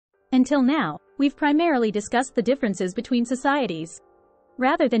Until now, we've primarily discussed the differences between societies.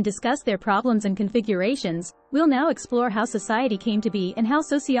 Rather than discuss their problems and configurations, we'll now explore how society came to be and how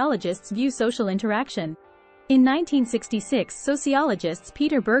sociologists view social interaction. In 1966, sociologists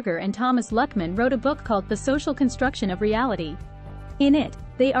Peter Berger and Thomas Luckmann wrote a book called The Social Construction of Reality. In it,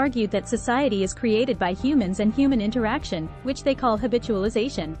 they argued that society is created by humans and human interaction, which they call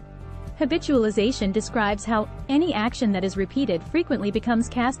habitualization. Habitualization describes how any action that is repeated frequently becomes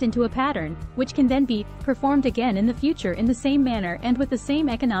cast into a pattern, which can then be performed again in the future in the same manner and with the same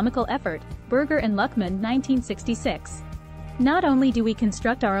economical effort. Berger and Luckmann, 1966. Not only do we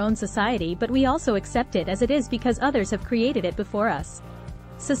construct our own society, but we also accept it as it is because others have created it before us.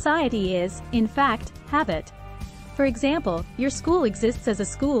 Society is, in fact, habit. For example, your school exists as a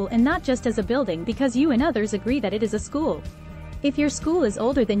school and not just as a building because you and others agree that it is a school. If your school is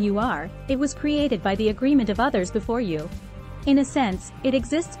older than you are, it was created by the agreement of others before you. In a sense, it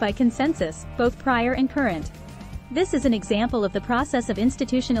exists by consensus, both prior and current. This is an example of the process of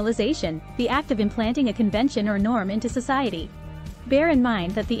institutionalization, the act of implanting a convention or norm into society. Bear in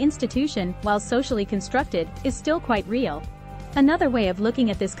mind that the institution, while socially constructed, is still quite real. Another way of looking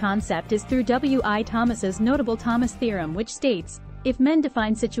at this concept is through W. I. Thomas's notable Thomas theorem, which states, if men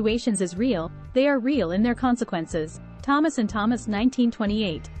define situations as real, they are real in their consequences. Thomas and Thomas,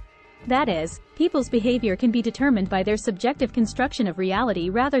 1928. That is, people's behavior can be determined by their subjective construction of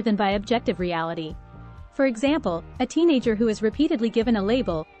reality rather than by objective reality. For example, a teenager who is repeatedly given a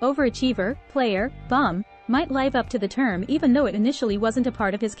label, overachiever, player, bum, might live up to the term even though it initially wasn't a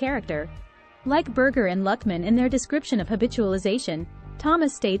part of his character. Like Berger and Luckmann in their description of habitualization,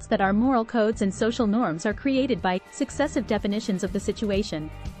 Thomas states that our moral codes and social norms are created by successive definitions of the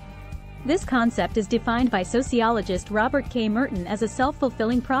situation. This concept is defined by sociologist Robert K. Merton as a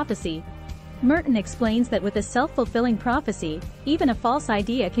self-fulfilling prophecy. Merton explains that with a self-fulfilling prophecy, even a false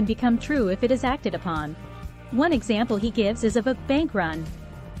idea can become true if it is acted upon. One example he gives is of a bank run.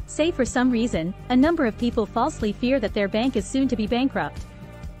 Say for some reason, a number of people falsely fear that their bank is soon to be bankrupt.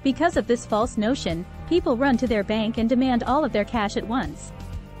 Because of this false notion, people run to their bank and demand all of their cash at once.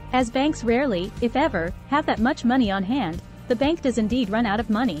 As banks rarely, if ever, have that much money on hand, the bank does indeed run out of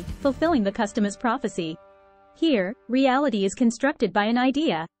money, fulfilling the customer's prophecy. Here, reality is constructed by an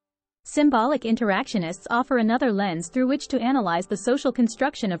idea. Symbolic interactionists offer another lens through which to analyze the social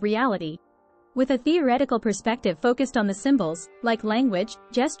construction of reality. With a theoretical perspective focused on the symbols, like language,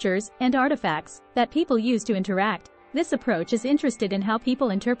 gestures, and artifacts, that people use to interact, this approach is interested in how people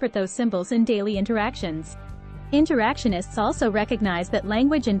interpret those symbols in daily interactions. Interactionists also recognize that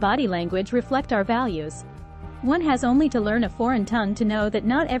language and body language reflect our values. One has only to learn a foreign tongue to know that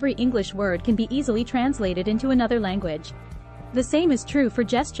not every English word can be easily translated into another language. The same is true for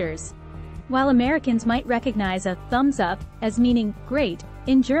gestures. While Americans might recognize a thumbs up as meaning great,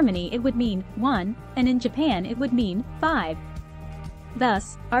 in Germany it would mean 1, and in Japan it would mean 5.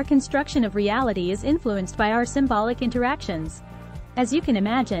 Thus, our construction of reality is influenced by our symbolic interactions. As you can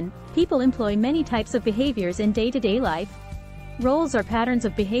imagine, people employ many types of behaviors in day-to-day life. Roles are patterns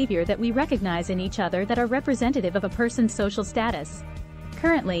of behavior that we recognize in each other that are representative of a person's social status.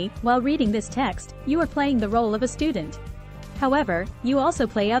 Currently, while reading this text, you are playing the role of a student. However, you also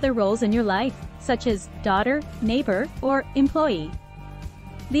play other roles in your life, such as daughter, neighbor, or employee.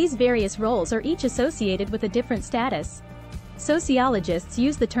 These various roles are each associated with a different status. Sociologists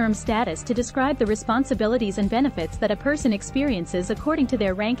use the term status to describe the responsibilities and benefits that a person experiences according to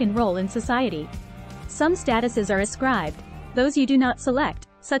their rank and role in society. Some statuses are ascribed. Those you do not select,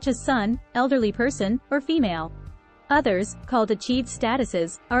 such as son, elderly person, or female. Others, called achieved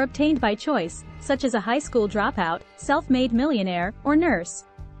statuses, are obtained by choice, such as a high school dropout, self-made millionaire, or nurse.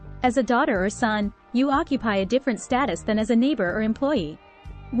 As a daughter or son, you occupy a different status than as a neighbor or employee.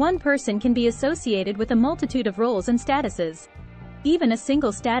 One person can be associated with a multitude of roles and statuses. Even a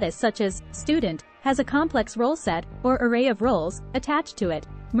single status such as student has a complex role set, or array of roles, attached to it.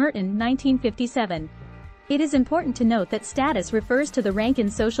 Merton, 1957. It is important to note that status refers to the rank in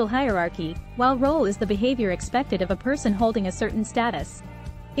social hierarchy, while role is the behavior expected of a person holding a certain status.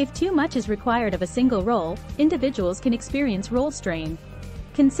 If too much is required of a single role, individuals can experience role strain.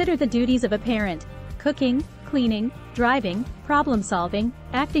 Consider the duties of a parent: cooking, cleaning, driving, problem-solving,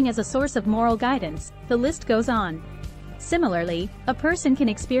 acting as a source of moral guidance, the list goes on. Similarly, a person can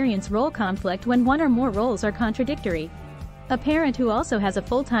experience role conflict when one or more roles are contradictory. A parent who also has a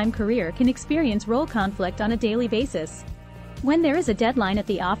full-time career can experience role conflict on a daily basis. When there is a deadline at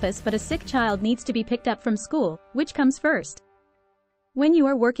the office but a sick child needs to be picked up from school, which comes first? When you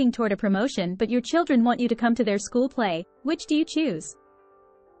are working toward a promotion but your children want you to come to their school play, which do you choose?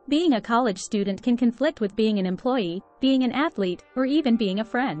 Being a college student can conflict with being an employee, being an athlete, or even being a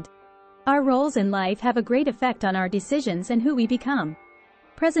friend. Our roles in life have a great effect on our decisions and who we become.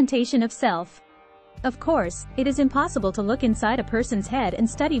 Presentation of self. Of course, it is impossible to look inside a person's head and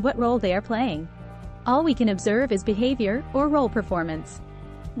study what role they are playing. All we can observe is behavior, or role performance.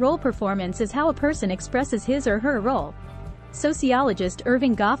 Role performance is how a person expresses his or her role. Sociologist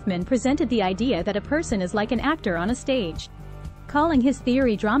Erving Goffman presented the idea that a person is like an actor on a stage. Calling his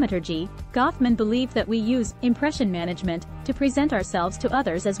theory dramaturgy, Goffman believed that we use impression management to present ourselves to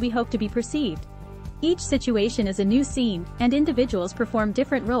others as we hope to be perceived. Each situation is a new scene, and individuals perform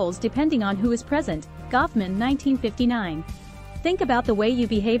different roles depending on who is present. Goffman, 1959. Think about the way you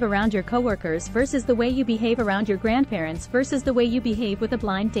behave around your coworkers versus the way you behave around your grandparents versus the way you behave with a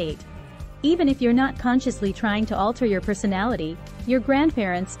blind date. Even if you're not consciously trying to alter your personality, your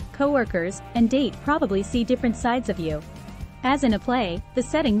grandparents, coworkers, and date probably see different sides of you. As in a play, the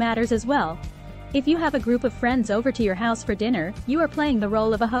setting matters as well. If you have a group of friends over to your house for dinner, you are playing the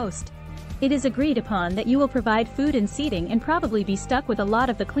role of a host. It is agreed upon that you will provide food and seating and probably be stuck with a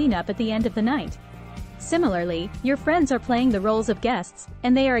lot of the cleanup at the end of the night. Similarly, your friends are playing the roles of guests,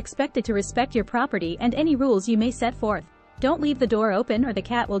 and they are expected to respect your property and any rules you may set forth. Don't leave the door open or the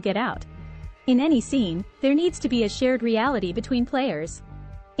cat will get out. In any scene, there needs to be a shared reality between players.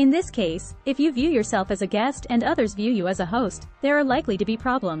 In this case, if you view yourself as a guest and others view you as a host, there are likely to be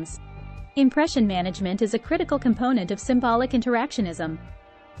problems. Impression management is a critical component of symbolic interactionism.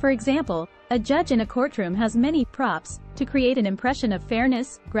 For example, a judge in a courtroom has many props to create an impression of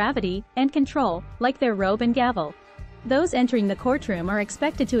fairness, gravity, and control, like their robe and gavel. Those entering the courtroom are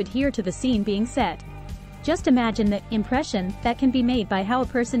expected to adhere to the scene being set. Just imagine the impression that can be made by how a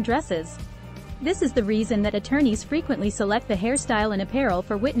person dresses. This is the reason that attorneys frequently select the hairstyle and apparel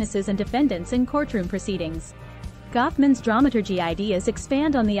for witnesses and defendants in courtroom proceedings. Goffman's dramaturgy ideas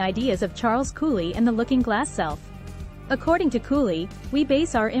expand on the ideas of Charles Cooley and the looking-glass self. According to Cooley, we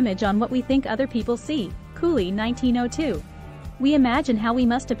base our image on what we think other people see. Cooley, 1902. We imagine how we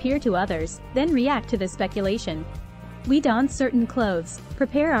must appear to others, then react to this speculation. We don certain clothes,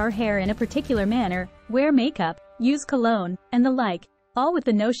 prepare our hair in a particular manner, wear makeup, use cologne, and the like, all with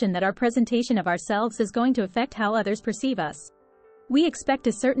the notion that our presentation of ourselves is going to affect how others perceive us. We expect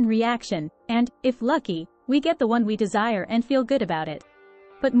a certain reaction, and, if lucky, we get the one we desire and feel good about it.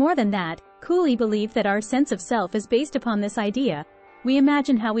 But more than that, Cooley believed that our sense of self is based upon this idea. We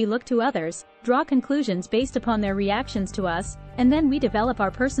imagine how we look to others, draw conclusions based upon their reactions to us, and then we develop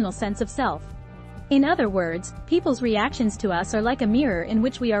our personal sense of self. In other words, people's reactions to us are like a mirror in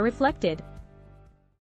which we are reflected.